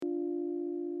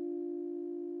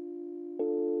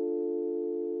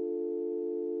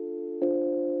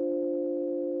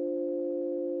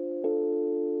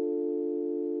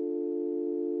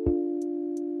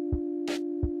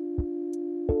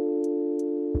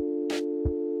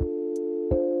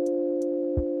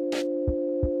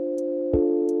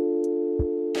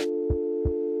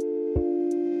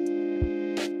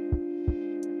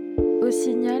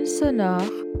sonore,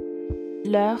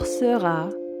 l'heure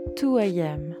sera 2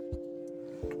 a.m.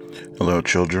 Hello,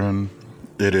 children.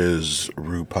 It is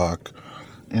Rupak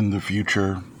in the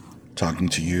future, talking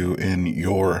to you in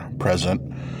your present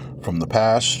from the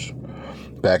past.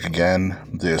 Back again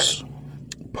this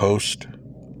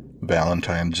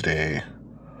post-Valentine's Day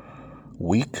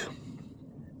week.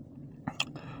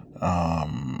 I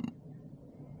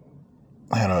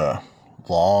had a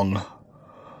long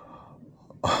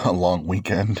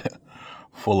weekend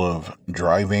full of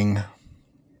driving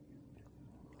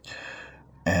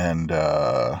and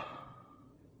a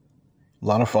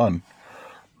lot of fun.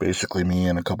 Basically, me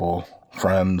and a couple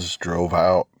friends drove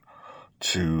out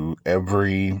to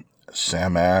every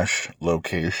Sam Ash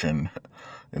location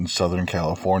in Southern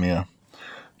California,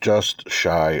 just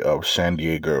shy of San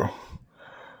Diego.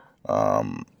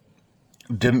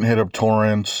 Didn't hit up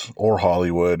Torrance or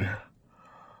Hollywood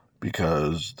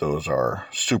because those are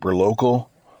super local.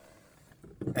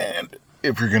 And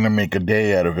if you're going to make a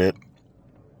day out of it,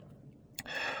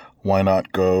 why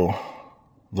not go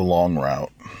the long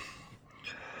route?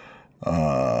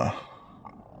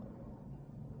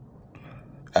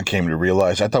 I came to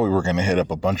realize, I thought we were going to hit up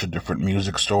a bunch of different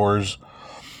music stores.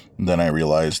 And then I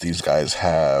realized these guys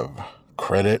have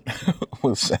credit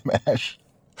with Sam Ash.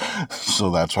 So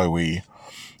that's why we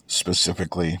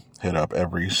specifically hit up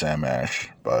every Sam Ash.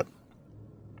 But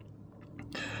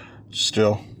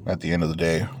still, at the end of the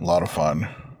day, a lot of fun.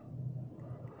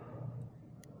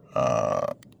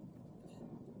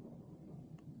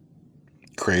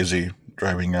 Crazy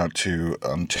driving out to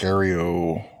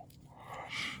Ontario,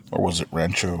 or was it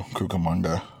Rancho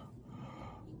Cucamonga?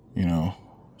 You know,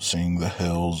 seeing the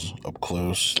hills up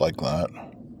close like that.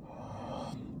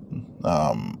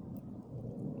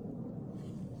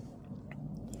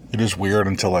 It is weird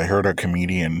until I heard a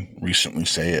comedian recently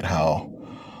say it, how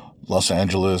Los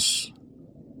Angeles,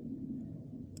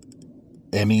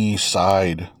 any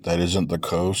side that isn't the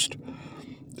coast,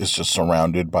 is just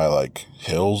surrounded by like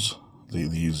hills.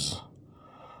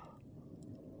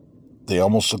 They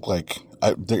almost look like,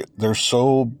 they're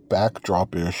so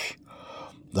backdrop-ish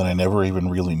that I never even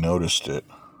really noticed it.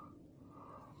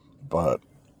 But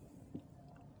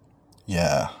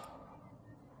yeah,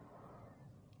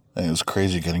 and it was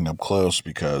crazy getting up close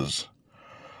because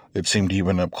it seemed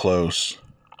even up close,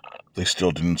 they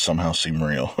still didn't somehow seem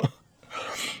real.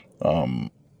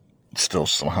 Still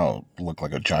somehow looked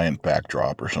like a giant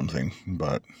backdrop or something.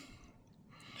 But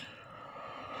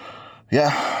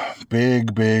yeah,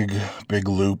 big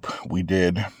loop we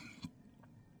did,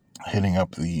 hitting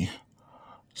up the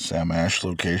Sam Ash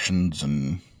locations,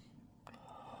 and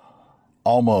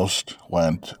almost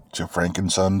went to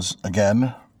Frankenson's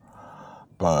again,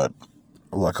 but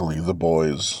luckily the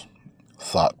boys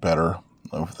thought better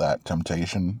of that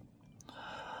temptation.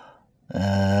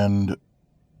 And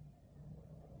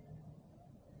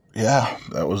yeah,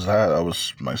 that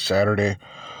was my Saturday.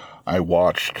 I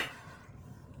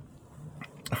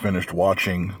finished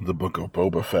watching the Book of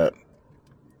Boba Fett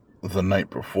the night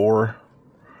before.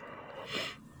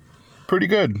 Pretty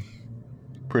good.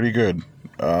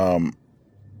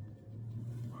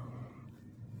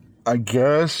 I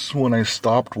guess when I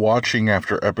stopped watching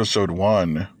after episode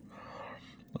 1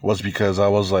 was because I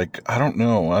was like, I don't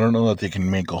know that they can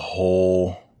make a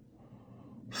whole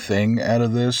thing out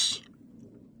of this.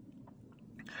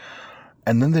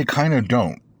 And then they kind of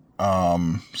don't.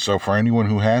 So for anyone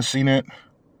who has seen it,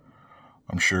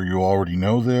 I'm sure you already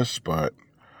know this, but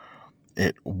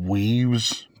it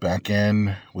weaves back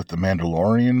in with the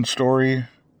Mandalorian story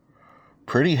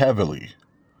pretty heavily.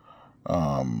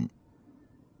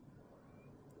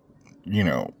 You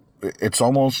know, it's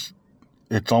almost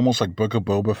like Book of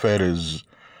Boba Fett is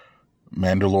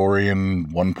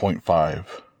Mandalorian 1.5.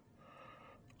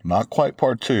 Not quite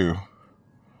part 2,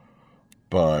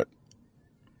 but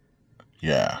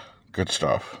yeah, good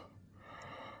stuff.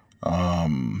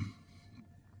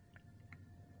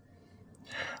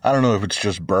 I don't know if it's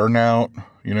just burnout,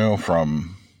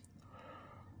 from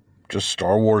just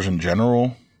Star Wars in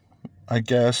general, I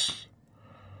guess,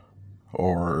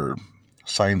 or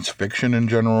science fiction in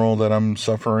general that I'm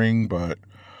suffering, but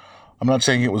I'm not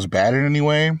saying it was bad in any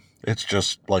way. It's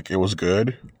just like it was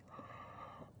good.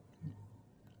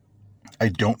 I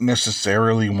don't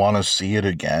necessarily want to see it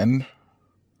again.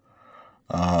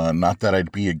 Not that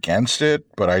I'd be against it,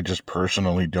 but I just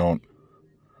personally don't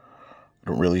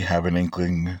really have an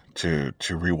inkling to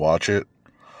rewatch it.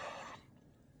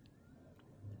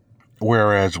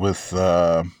 Whereas with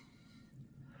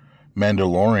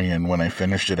Mandalorian, when I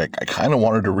finished it, I kind of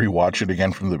wanted to rewatch it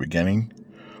again from the beginning,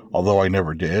 although I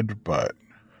never did. But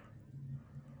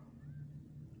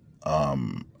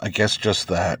I guess just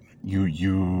that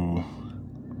you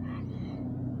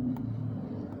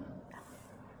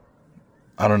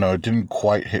I don't know, it didn't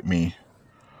quite hit me.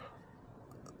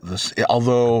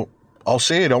 Although I'll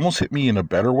say it almost hit me in a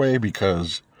better way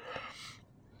because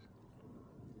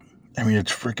I mean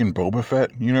it's freaking Boba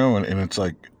Fett, and it's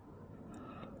like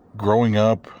growing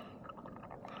up,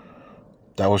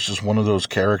 that was just one of those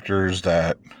characters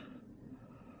that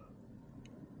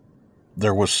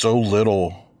there was so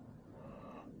little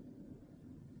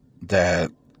that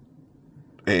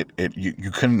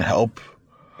you couldn't help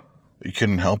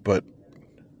but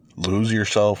lose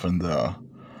yourself in the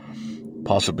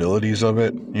possibilities of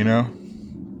it,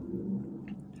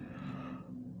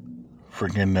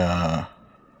 freaking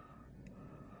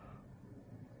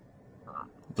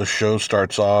the show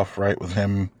starts off right with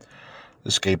him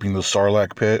escaping the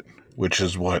Sarlacc pit, which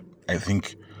is what I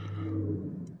think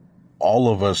all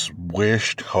of us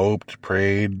wished, hoped,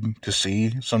 prayed to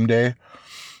see someday.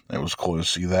 It was cool to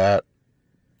see that.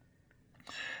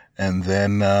 And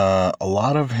then a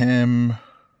lot of him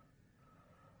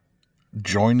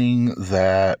joining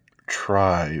that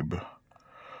tribe.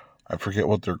 I forget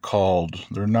what they're called.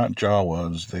 They're not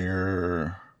Jawas.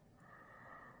 They're...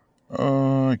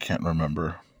 I can't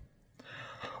remember.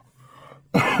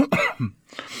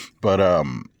 But,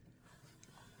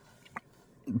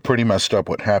 pretty messed up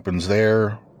what happens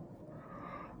there.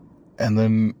 And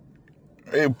then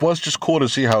it was just cool to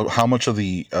see how much of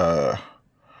the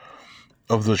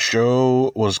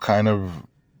show was kind of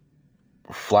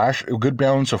a good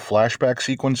balance of flashback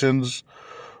sequences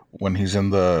when he's in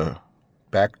the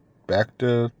back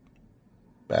to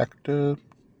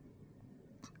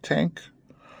tank.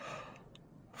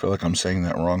 I feel like I'm saying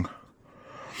that wrong.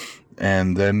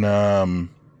 And then a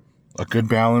good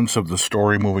balance of the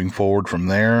story moving forward from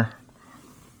there.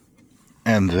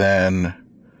 And then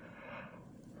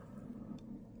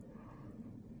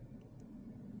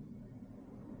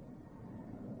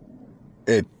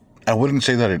I wouldn't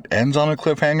say that it ends on a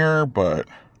cliffhanger, but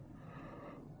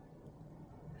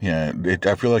yeah,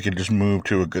 I feel like it just moved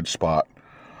to a good spot.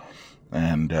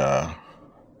 And I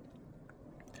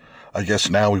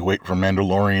guess now we wait for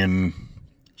Mandalorian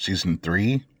season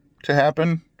 3 to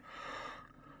happen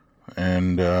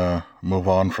and move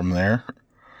on from there.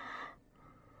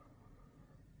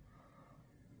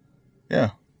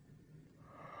 Yeah.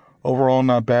 Overall,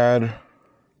 not bad.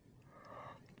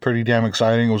 Pretty damn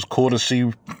exciting. It was cool to see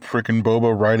freaking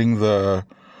Boba riding the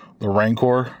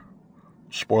Rancor.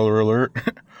 Spoiler alert.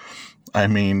 I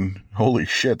mean, holy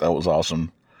shit, that was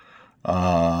awesome.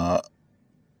 At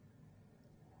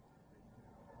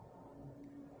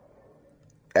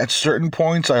certain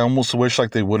points, I almost wish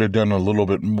like they would have done a little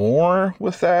bit more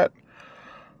with that.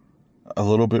 A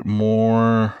little bit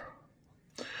more...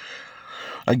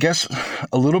 I guess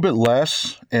a little bit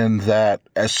less in that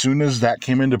as soon as that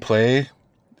came into play,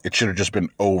 it should have just been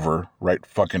over right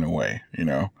fucking away,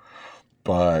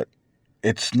 But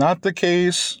it's not the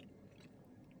case,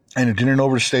 and it didn't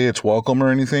overstay its welcome or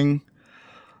anything.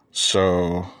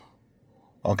 So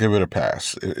I'll give it a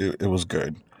pass. It was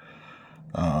good.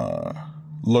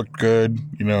 Looked good,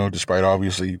 despite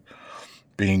obviously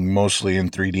being mostly in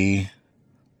 3D.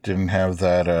 Didn't have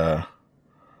that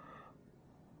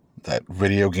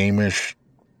video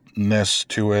game-ishness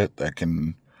to it that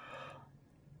can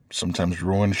sometimes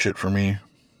ruin shit for me.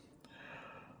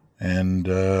 And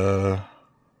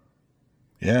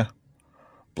yeah,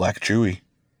 Black Chewie.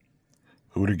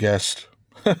 Who'd have guessed?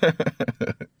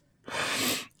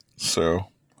 So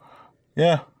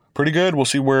yeah, pretty good. We'll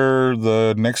see where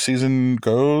the next season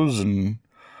goes and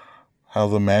how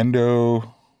the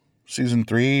Mando season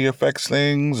 3 affects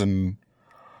things, and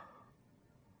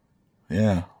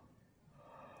yeah,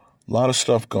 a lot of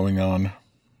stuff going on.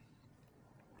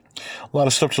 A lot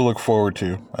of stuff to look forward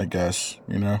to, I guess,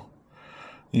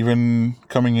 Even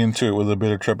coming into it with a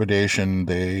bit of trepidation,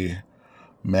 they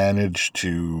managed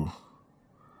to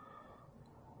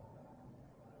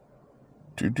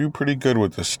do pretty good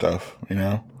with this stuff,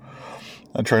 I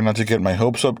try not to get my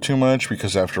hopes up too much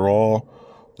because after all,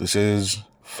 this is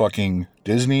fucking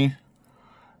Disney,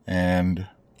 and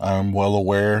I'm well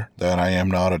aware that I am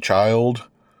not a child,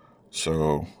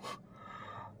 so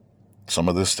some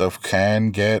of this stuff can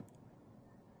get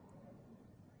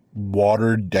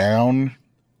watered down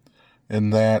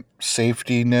in that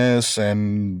safetiness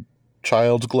and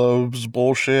child's gloves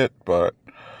bullshit, but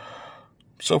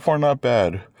so far not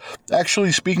bad.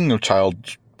 Actually, speaking of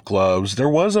child's gloves, there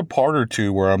was a part or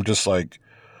two where I'm just like,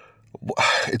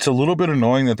 it's a little bit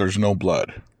annoying that there's no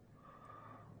blood.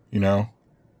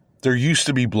 There used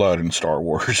to be blood in Star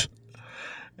Wars,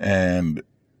 and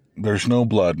there's no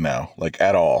blood now, like,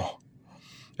 at all.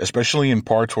 Especially in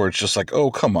parts where it's just like,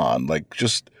 oh, come on, like,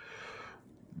 just,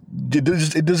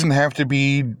 it doesn't have to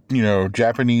be,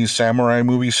 Japanese samurai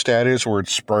movie status where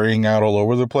it's spraying out all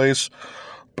over the place,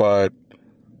 but,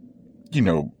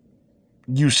 you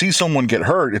see someone get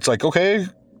hurt, it's like, okay,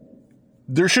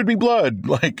 there should be blood.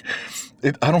 Like,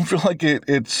 I don't feel like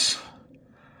it's,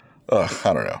 I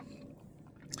don't know.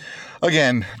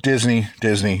 Again, Disney,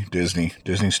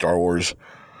 Star Wars.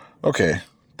 Okay,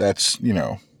 that's,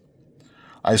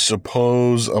 I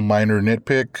suppose a minor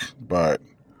nitpick, but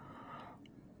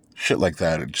shit like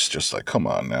that, it's just like, come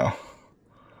on now.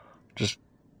 Just,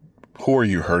 who are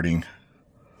you hurting?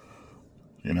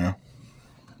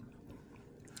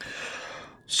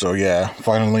 So yeah,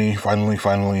 finally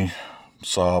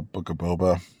saw Book of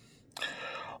Boba.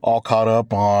 All caught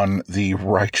up on the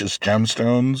Righteous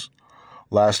Gemstones.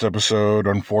 Last episode,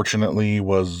 unfortunately,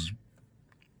 was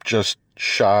just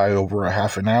shy over a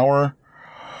half an hour,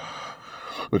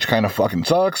 which kind of fucking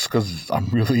sucks, because I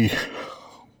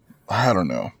don't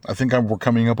know. I think we're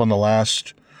coming up on the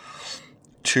last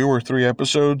 2 or 3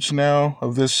 episodes now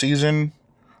of this season.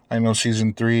 I know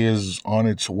season 3 is on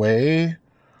its way,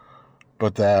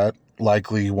 but that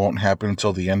likely won't happen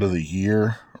until the end of the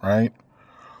year, right?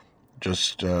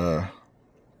 Just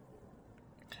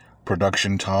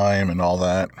production time and all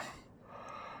that.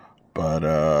 But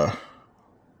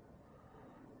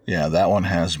yeah, that one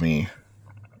has me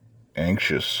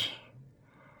anxious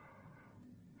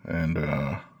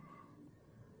and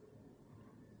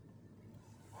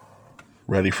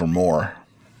ready for more.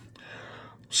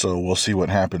 So we'll see what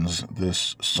happens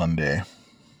this Sunday.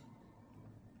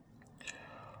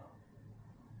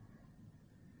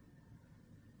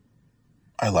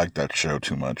 I like that show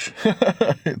too much.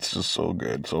 It's just so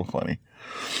good, so funny.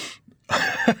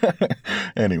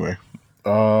 Anyway,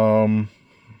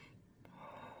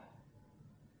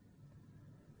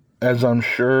 as I'm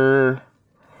sure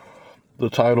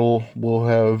the title will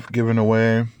have given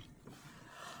away,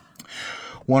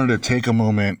 wanted to take a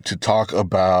moment to talk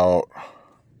about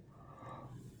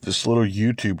this little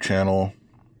YouTube channel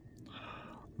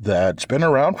that's been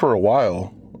around for a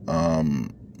while.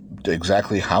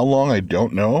 Exactly how long, I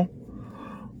don't know.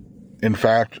 In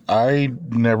fact, I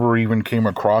never even came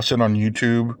across it on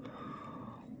YouTube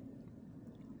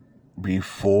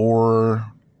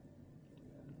before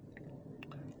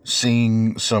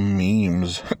seeing some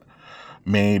memes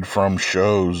made from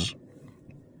shows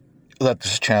that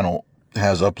this channel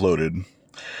has uploaded.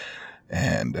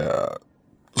 And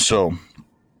so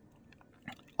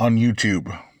on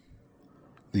YouTube,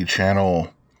 the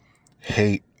channel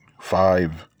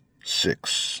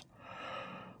Hate56,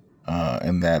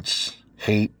 and that's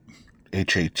hate,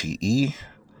 Hate,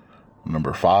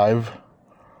 number 5,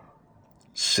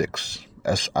 6,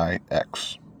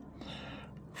 SIX.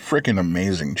 Freaking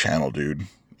amazing channel, dude.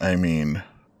 I mean,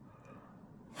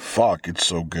 fuck, it's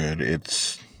so good.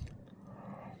 It's,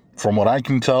 from what I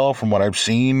can tell, from what I've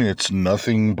seen, it's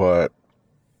nothing but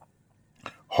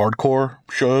hardcore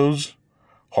shows,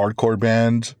 hardcore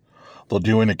bands. They'll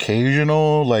do an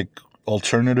occasional, like,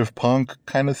 alternative punk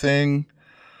kind of thing,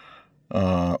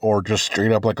 or just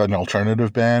straight up like an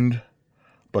alternative band,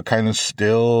 but kind of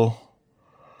still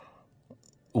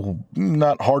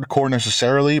not hardcore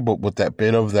necessarily, but with that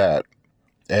bit of that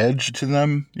edge to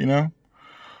them,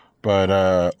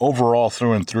 But overall,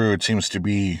 through and through, it seems to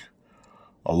be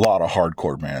a lot of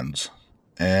hardcore bands.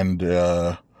 And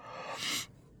I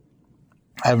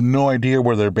have no idea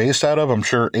where they're based out of. I'm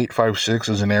sure 856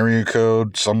 is an area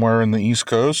code somewhere in the East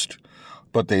Coast,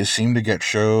 but they seem to get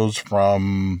shows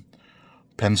from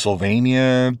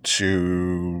Pennsylvania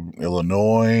to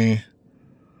Illinois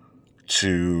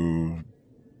to,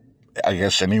 I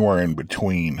guess, anywhere in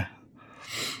between.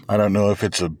 I don't know if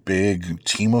it's a big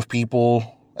team of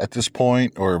people at this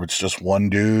point, or if it's just one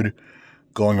dude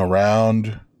going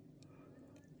around,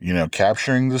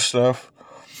 capturing this stuff.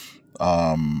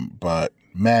 But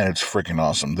man, it's freaking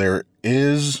awesome. There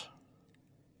is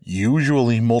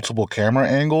usually multiple camera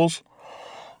angles,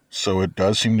 so it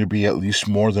does seem to be at least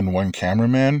more than one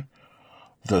cameraman.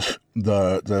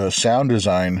 The sound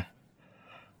design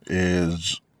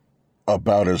is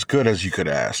about as good as you could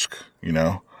ask,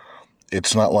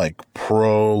 It's not like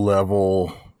pro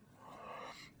level,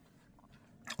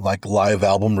 like live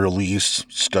album release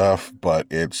stuff, but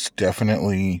it's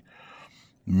definitely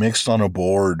mixed on a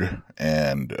board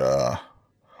and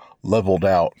leveled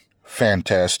out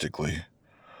fantastically.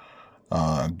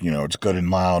 It's good and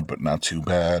loud, but not too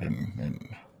bad, and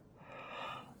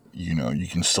you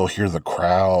can still hear the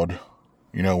crowd,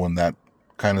 when that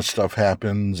kind of stuff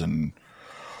happens, and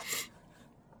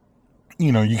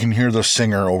you can hear the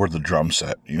singer over the drum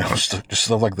set, just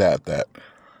stuff like that,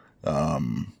 I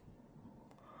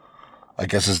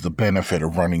guess is the benefit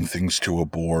of running things to a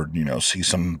board. You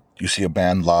see a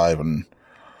band live, and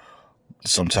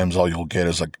sometimes all you'll get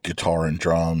is like guitar and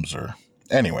drums, or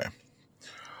anyway.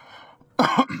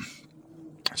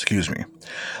 Excuse me.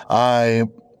 I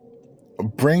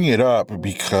bring it up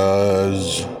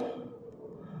because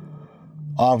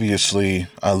obviously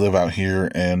I live out here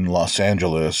in Los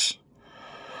Angeles,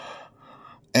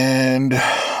 and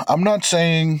I'm not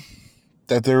saying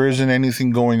that there isn't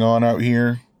anything going on out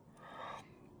here.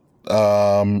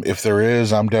 If there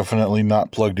is, I'm definitely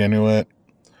not plugged into it,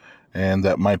 and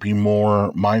that might be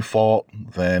more my fault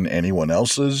than anyone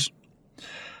else's,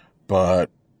 but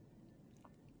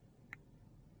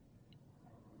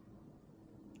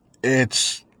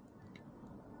it's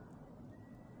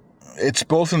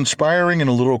both inspiring and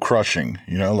a little crushing,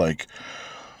 like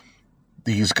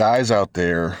these guys out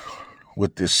there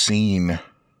with this scene,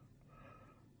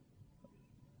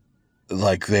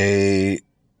 like they're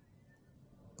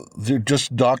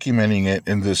just documenting it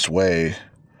in this way.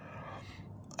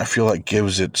 I feel like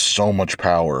gives it so much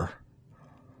power,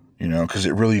 because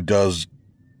it really does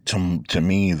to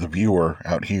me, the viewer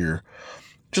out here,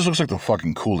 just looks like the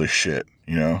fucking coolest shit,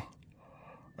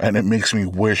 and it makes me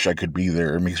wish I could be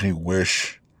there. It makes me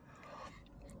wish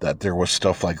that there was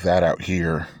stuff like that out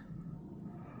here.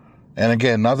 And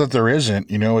again, not that there isn't,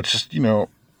 it's just,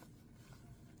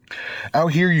 out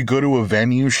here you go to a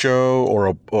venue show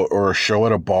or a show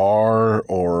at a bar,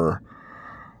 or,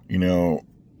 even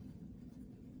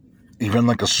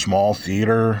like a small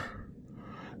theater,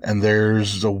 and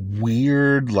there's a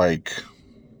weird, like,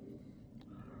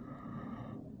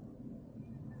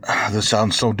 this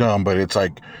sounds so dumb, but it's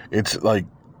like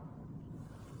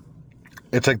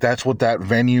that's what that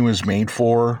venue is made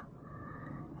for.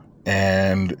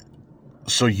 And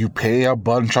so you pay a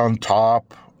bunch up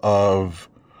top,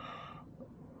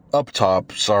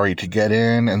 to get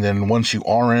in. And then once you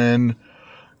are in,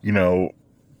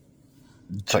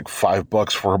 it's like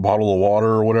 $5 for a bottle of water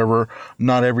or whatever.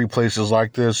 Not every place is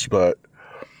like this, but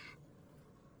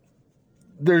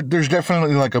there's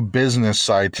definitely like a business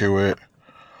side to it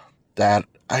that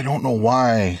I don't know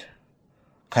why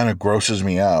kind of grosses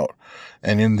me out.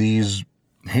 And in these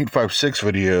Hate5six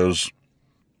videos,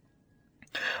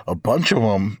 a bunch of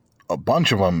them,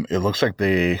 it looks like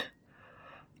they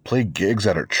play gigs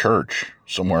at a church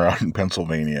somewhere out in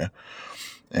Pennsylvania.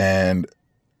 And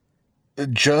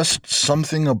just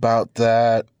something about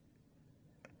that,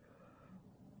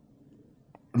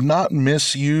 not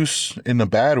misuse in a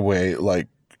bad way, like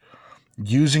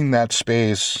using that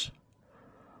space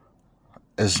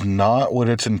is not what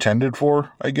it's intended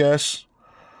for, I guess.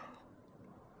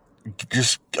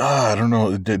 Just, I don't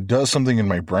know, it does something in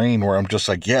my brain where I'm just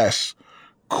like, yes,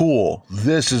 cool,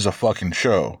 this is a fucking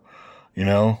show,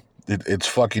 it's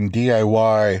fucking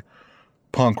DIY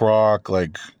punk rock,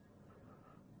 like,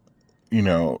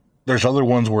 there's other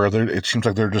ones where it seems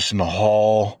like they're just in a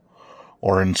hall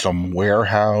or in some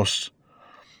warehouse,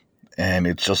 and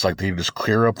it's just like they just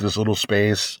clear up this little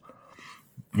space,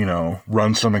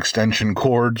 run some extension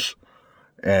cords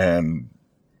and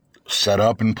set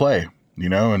up and play,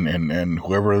 and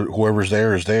whoever's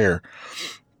there is there.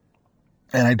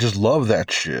 And I just love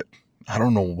that shit. I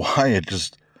don't know why it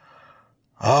just,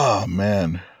 oh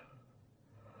man,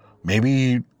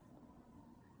 maybe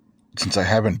since I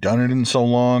haven't done it in so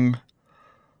long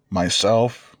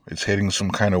myself, it's hitting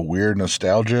some kind of weird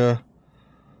nostalgia.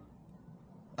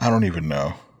 I don't even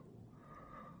know.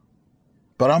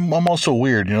 But I'm also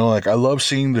weird, like I love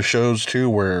seeing the shows too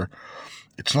where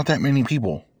it's not that many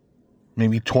people,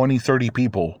 maybe 20, 30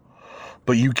 people,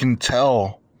 but you can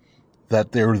tell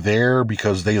that they're there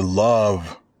because they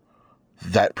love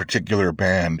that particular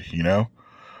band,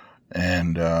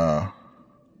 and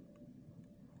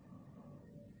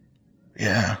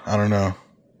yeah, I don't know.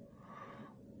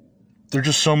 There's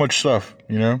just so much stuff,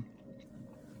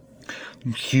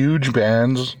 huge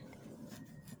bands,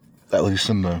 at least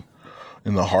in the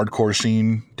hardcore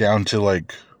scene, down to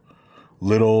like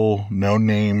little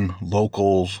no-name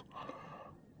locals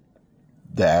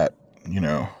that,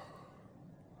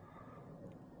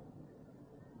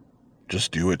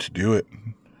 just do it to do it.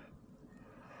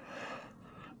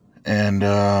 And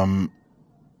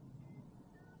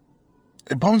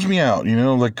it bums me out,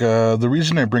 like the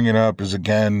reason I bring it up is,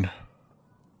 again,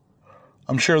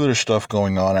 I'm sure there's stuff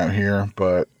going on out here,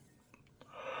 but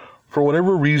for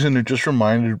whatever reason, it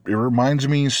reminds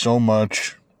me so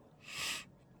much,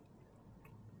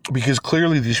 because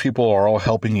clearly these people are all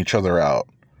helping each other out,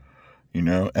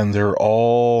 and they're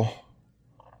all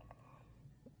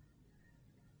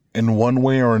in one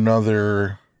way or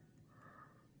another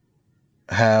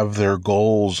have their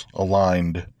goals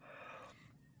aligned,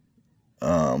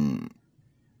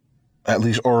 at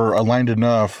least, or aligned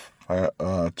enough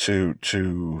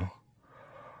to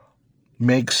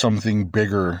make something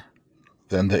bigger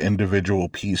than the individual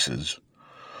pieces.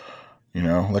 You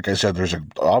know, like I said, there's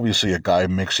obviously a guy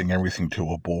mixing everything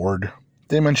to a board.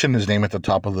 They mentioned his name at the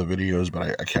top of the videos,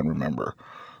 but I can't remember.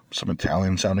 Some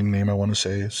Italian sounding name, I want to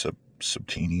say.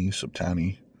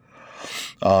 Subtani.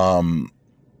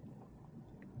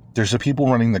 There's the people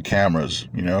running the cameras,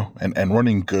 you know, and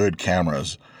running good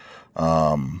cameras.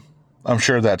 I'm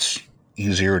sure that's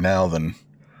easier now than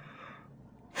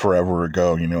forever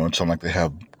ago. You know, it's not like they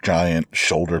have giant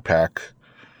shoulder pack,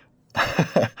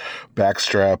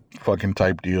 backstrap fucking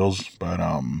type deals, but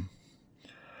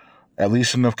at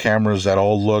least enough cameras that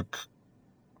all look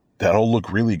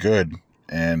really good.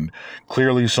 And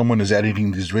clearly someone is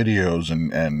editing these videos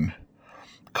and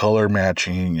color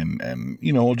matching and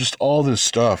you know, just all this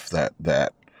stuff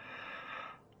that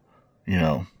you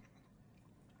know,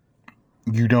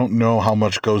 you don't know how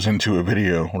much goes into a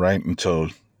video, right, until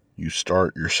you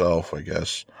start yourself, I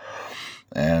guess.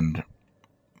 And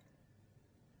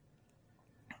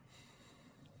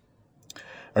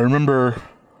I remember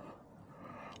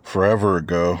forever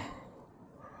ago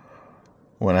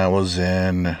when I was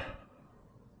in,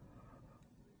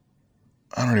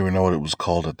 I don't even know what it was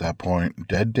called at that point.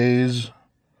 Dead Days?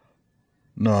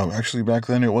 No, actually back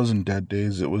then it wasn't Dead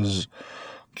Days. It was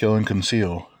Kill and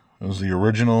Conceal. It was the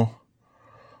original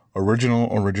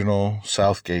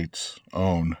Southgate's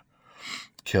own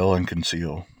Kill and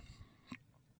Conceal.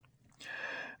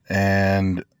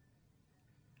 And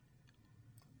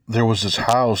there was this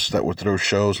house that would throw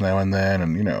shows now and then,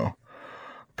 and, you know,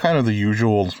 kind of the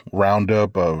usual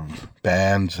roundup of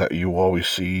bands that you always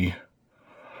see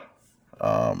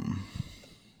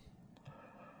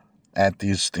at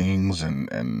these things,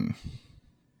 and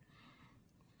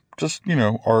just, you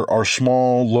know, our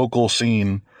small local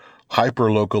scene,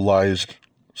 hyper localized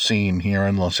scene here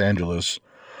in Los Angeles.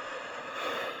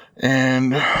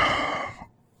 And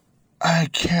I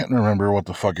can't remember what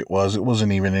the fuck it was. It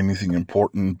wasn't even anything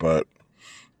important, but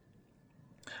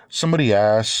somebody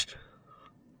asked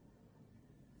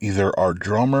either our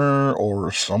drummer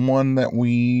or someone that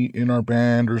we in our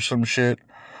band or some shit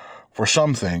for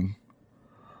something.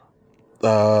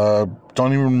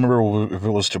 Don't even remember if it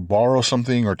was to borrow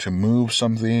something or to move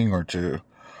something or to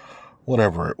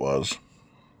whatever it was.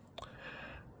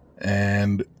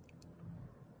 And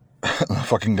the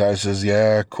fucking guy says,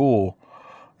 yeah, cool.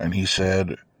 And he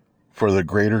said, for the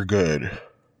greater good.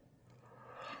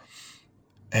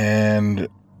 And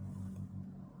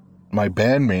my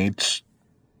bandmates,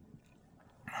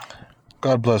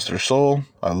 God bless their soul,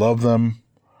 I love them,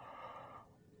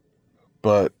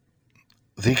 but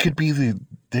they could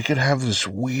have this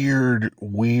weird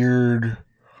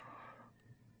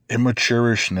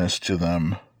immaturishness to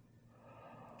them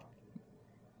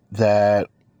that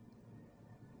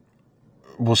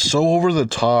was so over the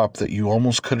top that you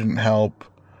almost couldn't help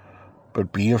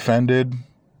but be offended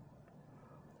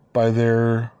by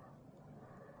their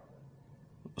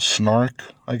snark,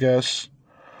 I guess.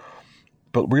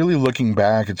 But really looking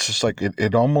back, it's just like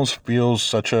it almost feels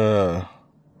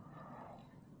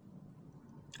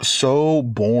so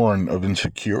born of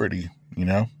insecurity, you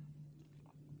know?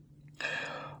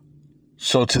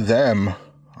 So to them,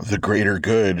 the greater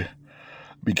good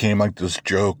became like this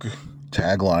joke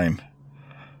tagline.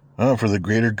 Oh, for the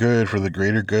greater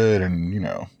good, and, you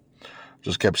know,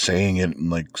 just kept saying it in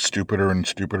like stupider and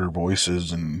stupider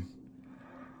voices. And,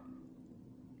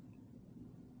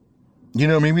 you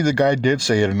know, maybe the guy did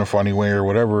say it in a funny way or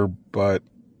whatever, but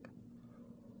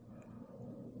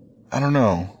I don't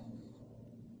know.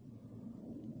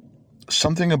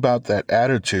 Something about that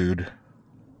attitude,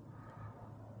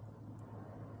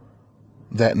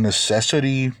 that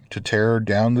necessity to tear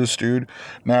down this dude.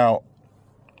 Now,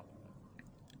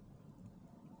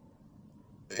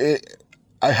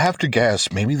 I have to guess,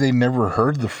 maybe they never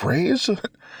heard the phrase.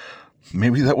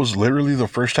 Maybe that was literally the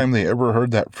first time they ever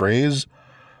heard that phrase,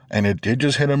 and it did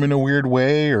just hit them in a weird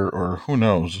way, or who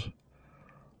knows.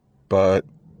 But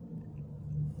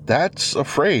that's a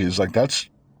phrase. Like, that's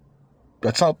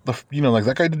not the, you know, like,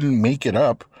 that guy didn't make it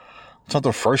up. It's not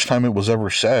the first time it was ever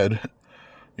said,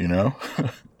 you know?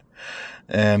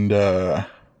 And, I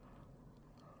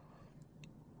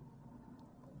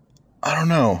don't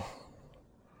know.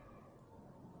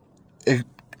 It,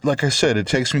 like I said, it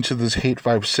takes me to this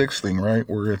Hate5six thing, right?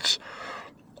 Where it's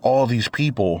all these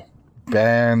people,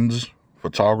 bands,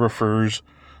 photographers,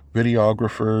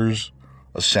 videographers,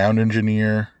 a sound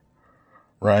engineer,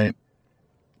 right?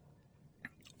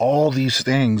 all these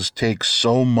things take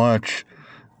so much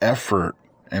effort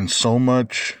and so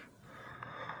much,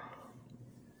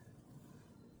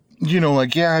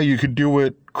 like, yeah, you could do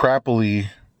it crappily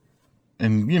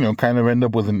and, kind of end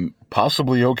up with an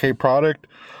possibly okay product,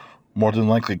 more than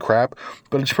likely crap.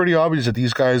 But it's pretty obvious that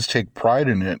these guys take pride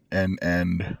in it,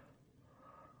 and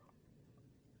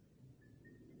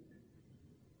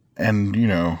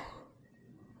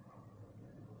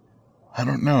I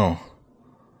don't know.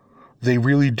 They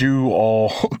really do all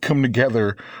come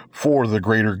together for the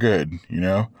greater good,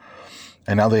 And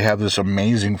now they have this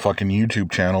amazing fucking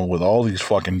YouTube channel with all these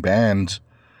fucking bands.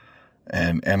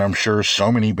 And I'm sure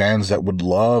so many bands that would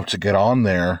love to get on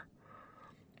there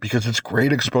because it's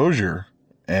great exposure.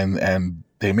 And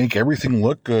they make everything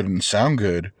look good and sound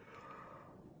good.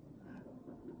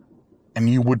 And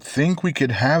you would think we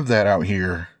could have that out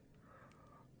here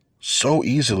so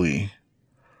easily.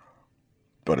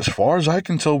 But as far as I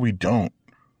can tell, we don't.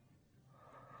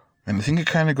 And I think it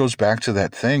kind of goes back to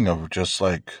that thing of just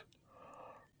like,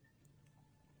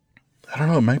 I don't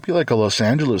know, it might be like a Los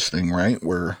Angeles thing, right?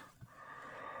 Where,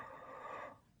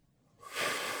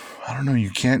 I don't know, you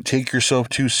can't take yourself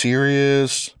too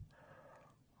serious,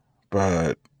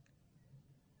 but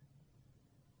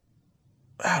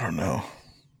I don't know.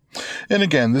 And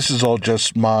again, this is all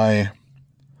just my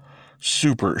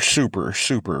super, super,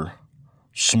 super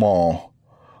small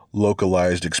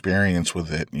localized experience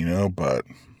with it, but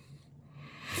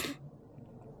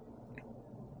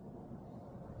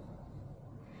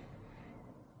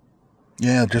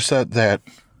yeah, just that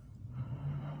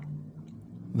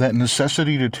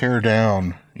necessity to tear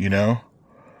down,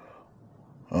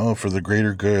 Oh, for the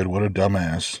greater good, what a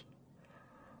dumbass.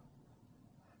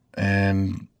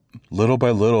 And little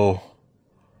by little,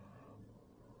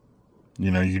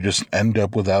 you just end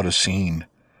up without a scene.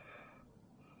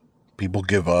 People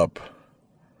give up.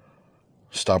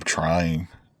 Stop trying.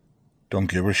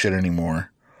 Don't give a shit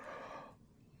anymore.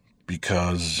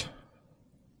 Because,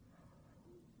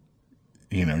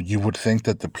 you would think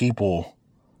that the people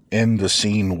in the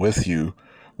scene with you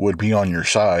would be on your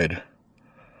side.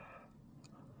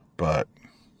 But,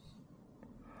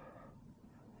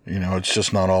 it's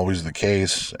just not always the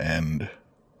case. And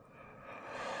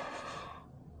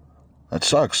that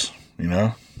sucks,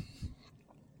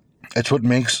 It's what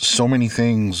makes so many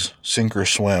things sink or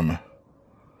swim,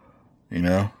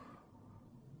 And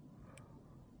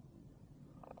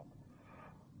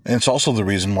it's also the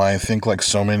reason why I think like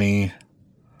so many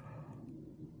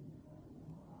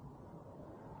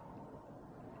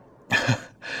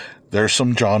there are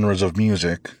some genres of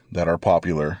music that are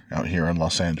popular out here in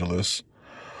Los Angeles.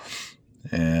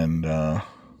 And I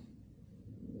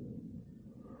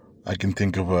can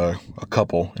think of a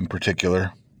couple in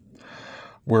particular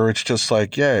where it's just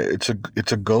like, yeah, it's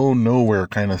a go nowhere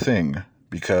kind of thing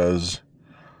because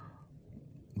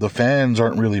the fans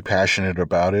aren't really passionate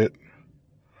about it.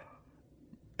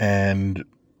 And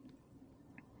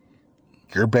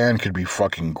your band could be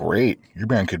fucking great. Your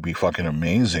band could be fucking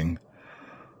amazing.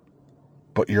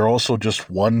 But you're also just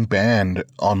one band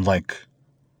on like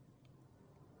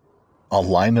a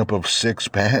lineup of 6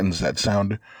 bands that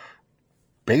sound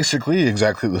basically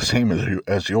exactly the same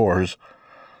as yours,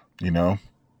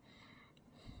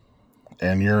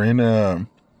 And you're in a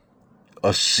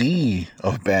sea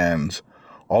of bands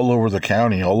all over the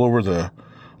county, all over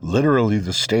literally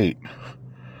the state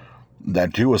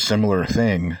that do a similar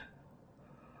thing,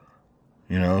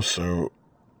 so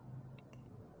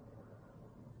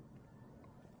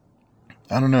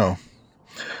I don't know.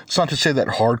 It's not to say that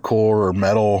hardcore or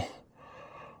metal,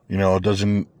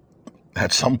 doesn't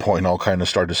at some point all kind of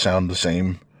start to sound the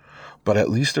same, but at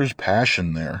least there's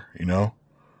passion there,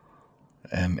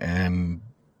 and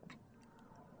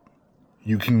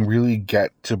you can really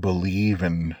get to believe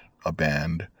in a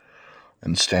band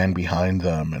and stand behind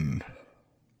them.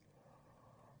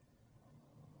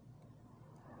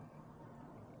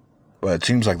 But it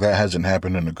seems like that hasn't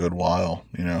happened in a good while,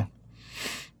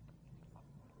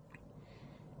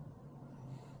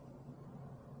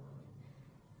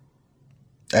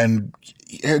 And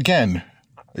again,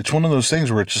 it's one of those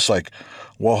things where it's just like,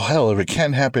 well, hell, if it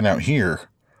can't happen out here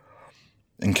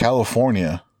in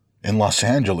California, in Los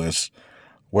Angeles,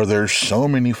 where there's so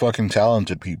many fucking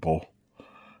talented people,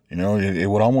 it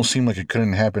would almost seem like it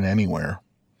couldn't happen anywhere.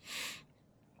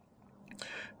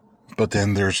 But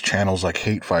then there's channels like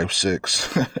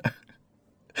Hate5six.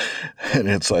 And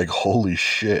it's like, holy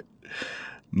shit.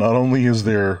 Not only is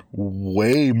there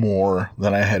way more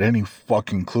than I had any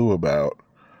fucking clue about,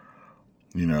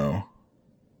 this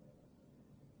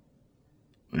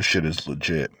shit is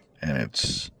legit and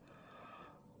it's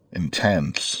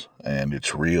intense and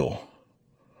it's real.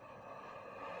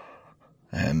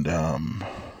 And,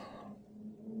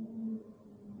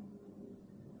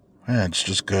 yeah, it's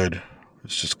just good.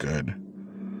 It's just good.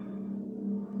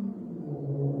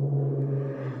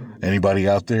 Anybody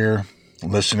out there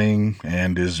listening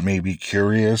and is maybe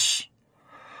curious,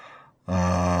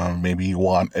 maybe you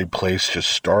want a place to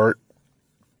start.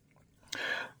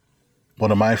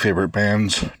 One of my favorite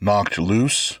bands, Knocked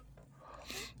Loose,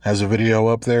 has a video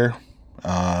up there.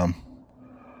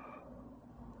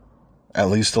 At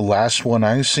least the last one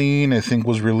I seen, I think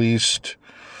was released,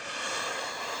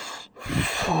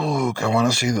 I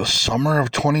want to say the summer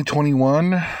of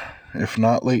 2021, if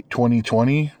not late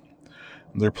 2020.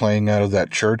 They're playing out of that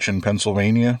church in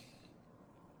Pennsylvania.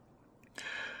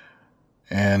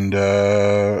 And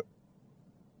there's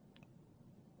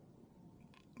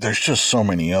just so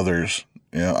many others.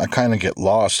 You know, I kind of get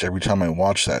lost every time I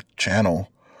watch that channel.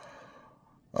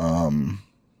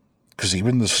 Because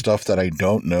even the stuff that I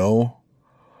don't know,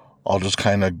 I'll just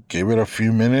kind of give it a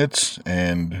few minutes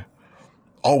and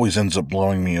always ends up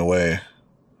blowing me away.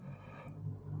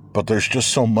 But there's just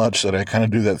so much that I kind of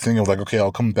do that thing of like, okay,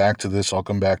 I'll come back to this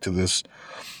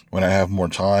when I have more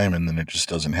time, and then it just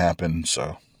doesn't happen.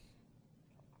 So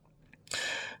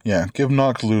yeah, give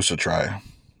Knocked Loose a try.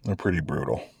 They're pretty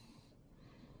brutal.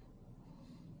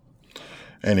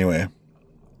 Anyway,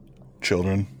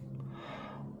 children,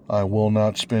 I will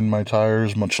not spin my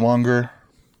tires much longer.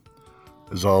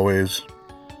 As always,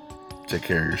 take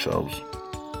care of yourselves.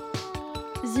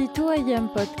 The 2AM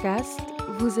podcast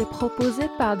vous est proposé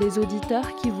par des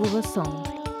auditeurs qui vous ressemblent.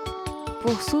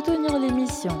 Pour soutenir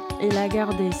l'émission et la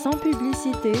garder sans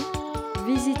publicité,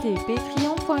 visitez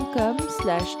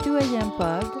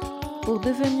patreon.com/2AMpod pour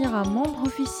devenir un membre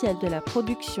officiel de la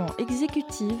production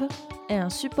exécutive et un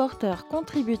supporteur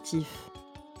contributif.